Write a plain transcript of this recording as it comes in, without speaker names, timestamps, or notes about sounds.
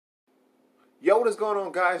Yo, what is going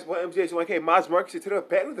on, guys? What MJH1K Mods Marcus here today,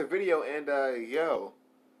 back with a video, and yo.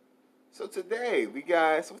 So today we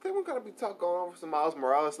got, so I think we're gonna be going over some Miles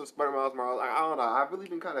Morales, some Spider-Man Miles Morales. I don't know. I've really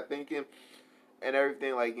been kind of thinking and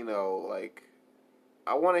everything, like, you know, like,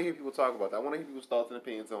 I want to hear people talk about that. I want to hear people's thoughts and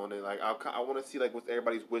opinions on it. Like, I want to see like what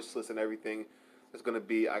everybody's wish list and everything is gonna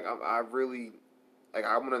be. Like, I really, like,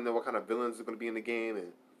 I want to know what kind of villains are gonna be in the game,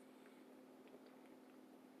 and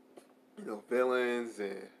you know, villains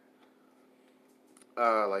and.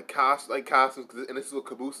 Like costumes, and this is what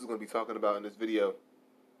Caboose is going to be talking about in this video.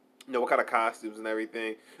 You know, what kind of costumes and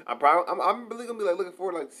everything. I'm really gonna be like looking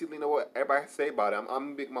forward to like see, you know, what everybody say about it. I'm gonna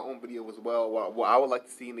make my own video as well. What I would like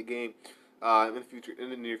to see in the game, in the future, in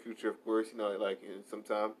the near future, of course. You know, like in some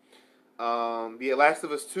time. The Last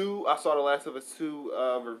of Us 2. I saw the Last of Us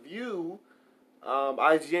 2 review.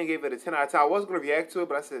 IGN gave it a 10 out of 10. I was gonna react to it,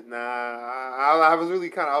 but I said nah. I was really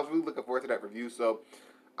looking forward to that review. So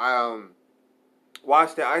I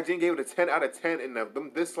watch that. IGN gave it a 10 out of 10, and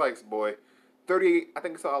them dislikes, boy. 38, I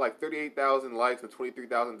think I saw like 38,000 likes and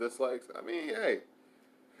 23,000 dislikes. I mean, hey.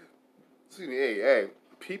 Excuse me, hey.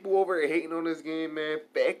 People over here hating on this game, man.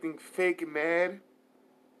 Acting fake and mad.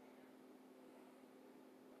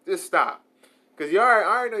 Just stop. Because I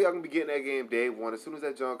already know y'all going to be getting that game day one as soon as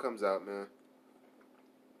that junk comes out, man.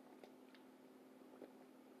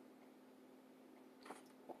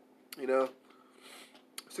 You know?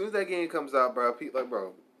 As soon as that game comes out, bro, people like,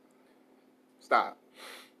 bro, stop.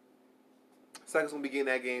 Suckers gonna be getting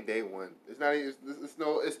that game day one. It's not.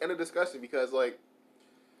 It's end of discussion because like,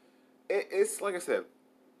 it's like I said.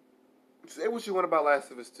 Say what you want about Last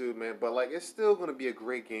of Us 2, man, but like it's still gonna be a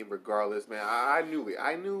great game regardless, man. I knew it.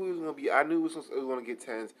 I knew it was gonna be. I knew it was gonna get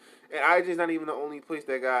tens, and IGN's not even the only place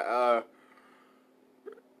that got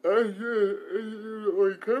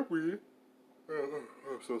only company.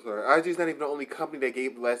 I'm so sorry. IGN's not even the only company that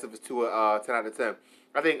gave Last of Us 2 a 10 out of 10.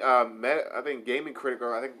 I think Gaming Critic,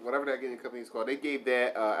 or I think whatever that gaming company is called, they gave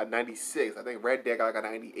that a 96. I think Red Dead got like a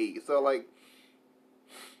 98. So like,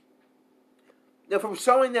 now from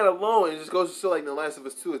showing that alone, it just goes to show like The Last of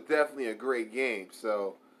Us 2 is definitely a great game.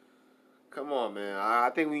 So come on, man. I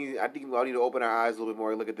think we all need to open our eyes a little bit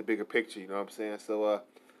more and look at the bigger picture. You know what I'm saying? So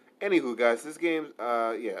anywho, guys, this game,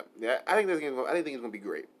 yeah, I think it's gonna be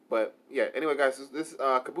great. But yeah, anyway, guys, this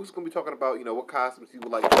Caboose is gonna be talking about, you know, what costumes he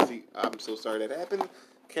would like to see. I'm so sorry that happened,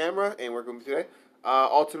 camera, and we're gonna be today.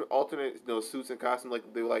 Alternate, you know, suits and costumes like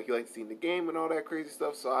he like to see in the game and all that crazy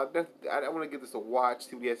stuff. So I want to give this a watch,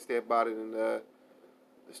 see what he has to say about it, and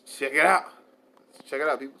let's check it out. Let's check it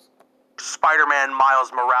out, people. Spider-Man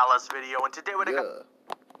Miles Morales video, and today we're gonna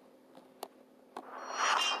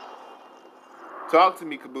talk to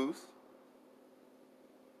me, Caboose.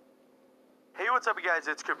 Hey, what's up, you guys?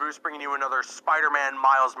 It's Caboose bringing you another Spider-Man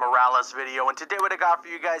Miles Morales video, and today what I got for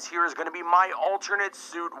you guys here is going to be my alternate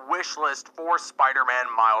suit wish list for Spider-Man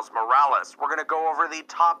Miles Morales. We're going to go over the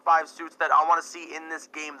top 5 suits that I want to see in this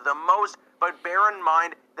game the most, but bear in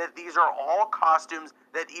mind that these are all costumes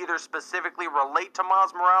that either specifically relate to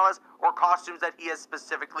Miles Morales or costumes that he has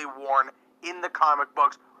specifically worn in the comic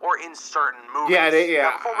books or in certain movies. Yeah.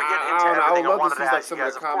 Now, before we get into everything, I wanted to ask you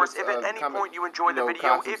guys, of course, if at any point you enjoyed the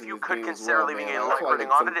video, if you could consider leaving a like rating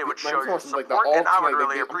on it, it would show your support, and I would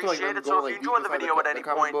really appreciate it. So if you enjoyed the video at any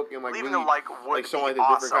point, leaving a like would be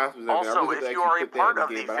awesome. Also, if you are a part of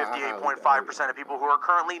the 58.5% of people who are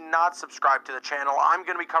currently not subscribed to the channel, I'm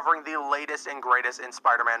going to be covering the latest and greatest in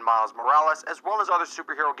Spider-Man Miles Morales, as well as other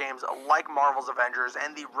superhero games like Marvel's Avengers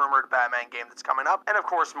and the rumored Batman game that's coming up, and of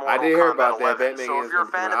course more Mortal Kombat 11. So if you're a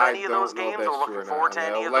fan of any of those games or looking forward to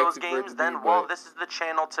any of those games, then, well, this is the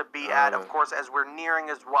channel to be at. Of course, as we're nearing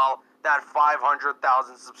as well that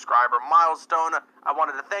 500,000 subscriber milestone, I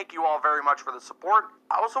wanted to thank you all very much for the support.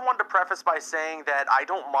 I also wanted to preface by saying that I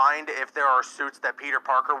don't mind if there are suits that Peter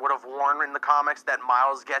Parker would have worn in the comics that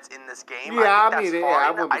Miles gets in this game. Yeah, I think that's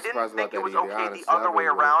fine. I didn't think it was okay the other way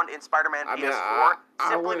around in Spider-Man PS4,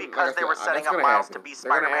 simply because they were setting up Miles to be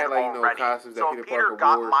Spider-Man already. So if Peter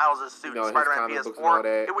got Miles' suit in Spider-Man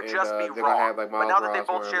PS4, it would just be wrong. But now that they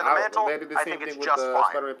both share the mantle, I think it's just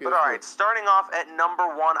fine. But alright, starting off at number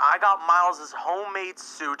 1, I got Miles' homemade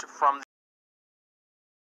suit from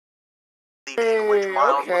which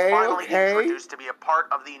Miles was finally introduced to be a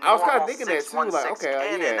part of the normal 616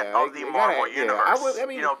 canon of the Marvel Universe.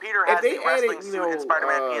 You know, Peter has the wrestling suit in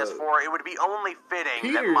Spider-Man PS4. It would be only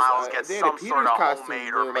fitting that Miles gets some sort of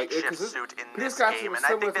homemade or makeshift suit in this game, and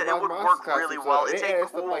I think that it would work really well. It's a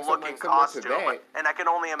cool-looking costume, and I can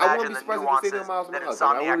only imagine the nuances that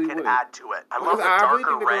Insomniac can add to it. I love the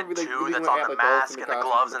darker red, too, that's on the mask and the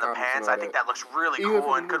gloves and the pants. I think that looks really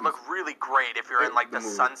cool and could look really great if you're in, like, the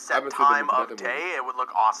sunset time of day. It would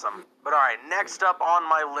look awesome. But alright, next up on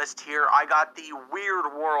my list here, I got the Weird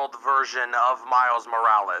World version of Miles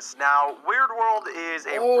Morales. Now, Weird World is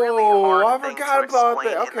a really hard thing to explain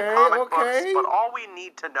in the comic books, but all we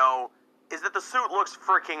need to know is that the suit looks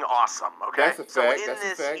freaking awesome, okay? That's a fact. So in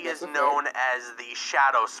this, he is known as the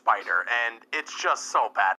Shadow Spider, and it's just so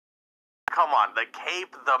bad. Come on, the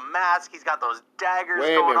cape, the mask, he's got those daggers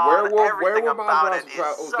going on, everything about it is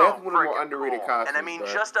so freaking cool. And I mean,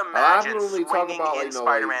 just imagine swinging in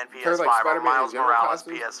Spider-Man PS5 or Miles Morales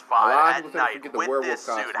PS5 at night with this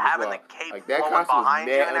suit, having the cape flowing behind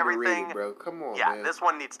you and everything. Come on, yeah, this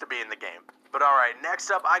one needs to be in the game. But alright,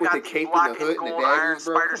 next up, I got the black and gold Iron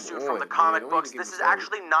Spider suit from the comic books. This is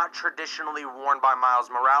actually not traditionally worn by Miles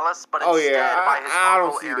Morales, but instead by his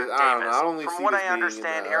uncle Aaron Davis. From what I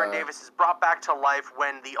understand, Aaron Davis is brought back to life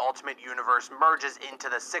when the Ultimate Universe merges into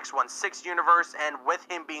the 616 universe, and with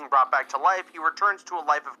him being brought back to life, he returns to a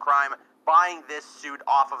life of crime, buying this suit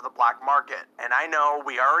off of the black market. And I know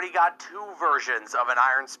we already got 2 versions of an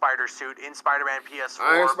Iron Spider suit in Spider-Man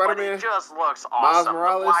PS4, but it just looks awesome.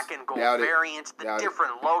 The black and gold variant, the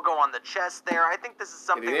different logo on the chest there. I think this is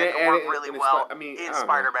something that can work really well in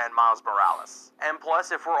Spider-Man Miles Morales. And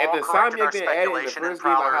plus, if we're all correct in our speculation and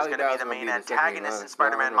Prowler is going to be the main antagonist in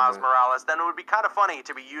Spider-Man Miles Morales, then it would be kind of funny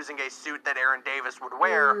to be using a suit that Aaron Davis would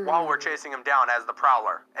wear while we're chasing him down as the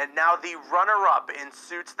Prowler. And now the runner-up in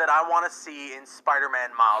suits that I want to see in Spider-Man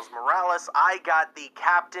Miles Morales, I got the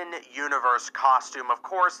Captain Universe costume. Of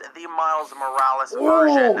course, the Miles Morales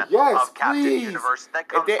version of Captain Universe that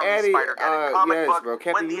comes from the Spider-Man comic book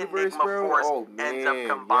when the Enigma Force ends up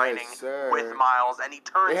combining with Miles and he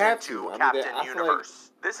turns into Captain Universe.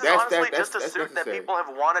 This is honestly just a suit that people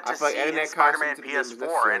have wanted to see in Spider-Man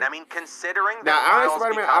PS4, and I mean, considering that Miles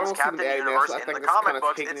becomes Captain Universe in the comic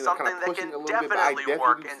books, it's something that can definitely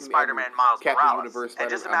work in Spider-Man Miles Morales. And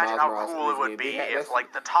just imagine how cool it would be if,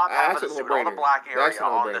 like, the top half of the suit, all the black area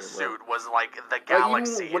on the suit was, like, the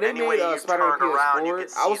galaxy, and any way you turned around, you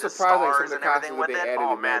could see the stars and everything with it.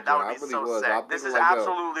 Oh, man, that would be so sick. This is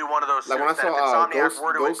absolutely one of those suits that if Insomniac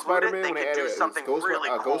were to include it, they could do something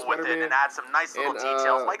really cool with it and add some nice little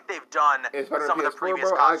details like they've done with some of the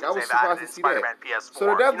previous costumes they've added in Spider-Man PS4. So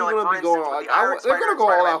they're definitely going to be going like they're going to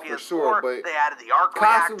go all out for sure. But they added the arc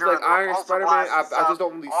costumes reactor, like Iron Spider-Man, I just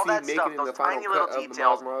don't really all see that making stuff, it in the those final tiny little cut of the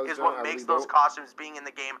details Miles Morales is what makes those costumes being in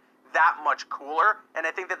the game that much cooler. And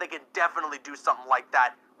I think that they could definitely do something like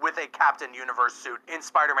that with a Captain Universe suit in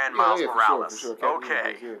Spider-Man Miles Morales. For sure.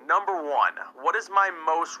 Okay, number 1. What is my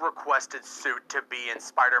most requested suit to be in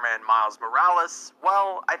Spider-Man Miles Morales?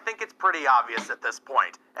 Well, I think it's pretty obvious at this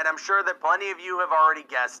point, and I'm sure that plenty of you have already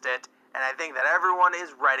guessed it, and I think that everyone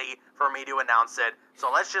is ready for me to announce it, so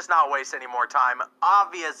let's just not waste any more time.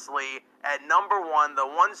 Obviously, at number 1, the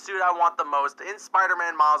one suit I want the most in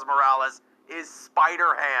Spider-Man Miles Morales is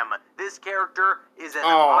Spider-Ham. This character is an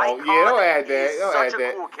icon. Yeah, don't add that. He's such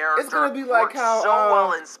a cool character. It's gonna be like how so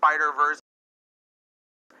well in Spider-Verse.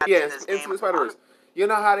 Yes, into Spider-Verse. You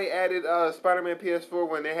know how they added Spider-Man PS4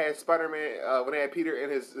 when they had Spider-Man when they had Peter in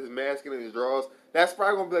his mask and his drawers? That's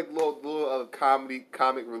probably gonna be like little comic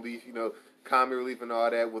relief, comic relief and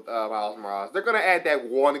all that with Miles Morales. They're gonna add that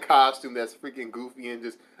one costume that's freaking goofy and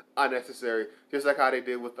just unnecessary, just like how they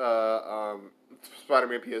did with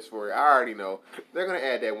Spider-Man PS4. I already know they're gonna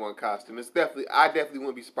add that one costume. I definitely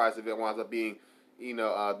wouldn't be surprised if it winds up being,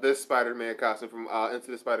 this Spider-Man costume from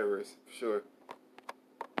Into the Spider-Verse for sure.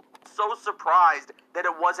 So surprised that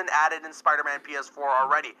it wasn't added in Spider-Man PS4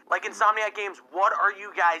 already. Like, Insomniac Games, what are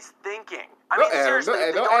you guys thinking? I mean, seriously,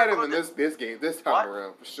 don't add him in this game this time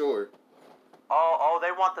around for sure. Oh,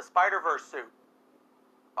 they want the Spider-Verse suit.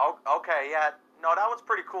 Oh, okay, yeah. No, that one's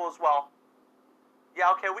pretty cool as well. Yeah,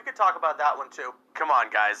 okay, we could talk about that one too. Come on,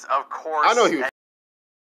 guys. Of course. I know he was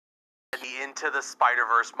into the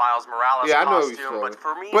Spider-Verse Miles Morales costume, but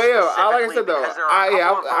for me, like I said though,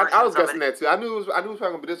 I was guessing that too. I knew it was probably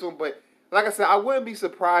gonna be this one, but like I said, I wouldn't be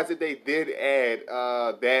surprised if they did add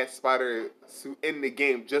that Spider suit in the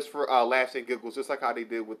game just for laughs and giggles, just like how they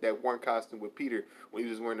did with that one costume with Peter when he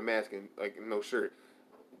was wearing the mask and like no shirt.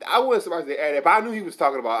 I wasn't surprised they added it, but I knew he was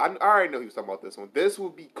talking about. I already know he was talking about this one. This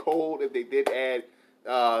would be cold if they did add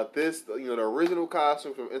this, the original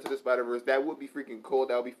costume from Into the Spider-Verse. That would be freaking cool.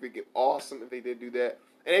 That would be freaking awesome if they did do that.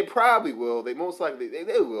 And they probably will. They most likely they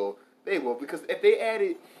will. They will, because if they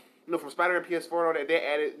added, from Spider-Man PS4 and all that, they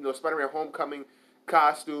added, Spider-Man Homecoming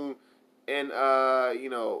costume and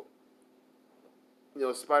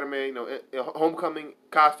Spider-Man, Homecoming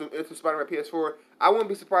costume into Spider-Man PS4. I wouldn't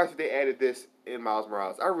be surprised if they added this in Miles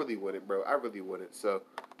Morales. I really wouldn't, bro. I really wouldn't. So,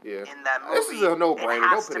 yeah. In that movie, this is a no-brainer. It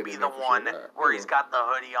has to be the one where he's got the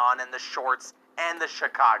hoodie on and the shorts and the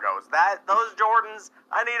Chicagos. Those Jordans,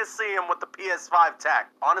 I need to see them with the PS5 tech.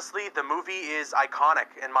 Honestly, the movie is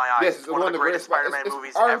iconic in my eyes. Yes, it's one of the greatest Spider-Man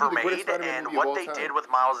movies ever made, and what they did with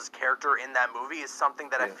Miles' character in that movie is something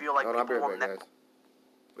that I feel like people will never...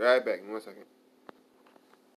 Right back, in 1 second.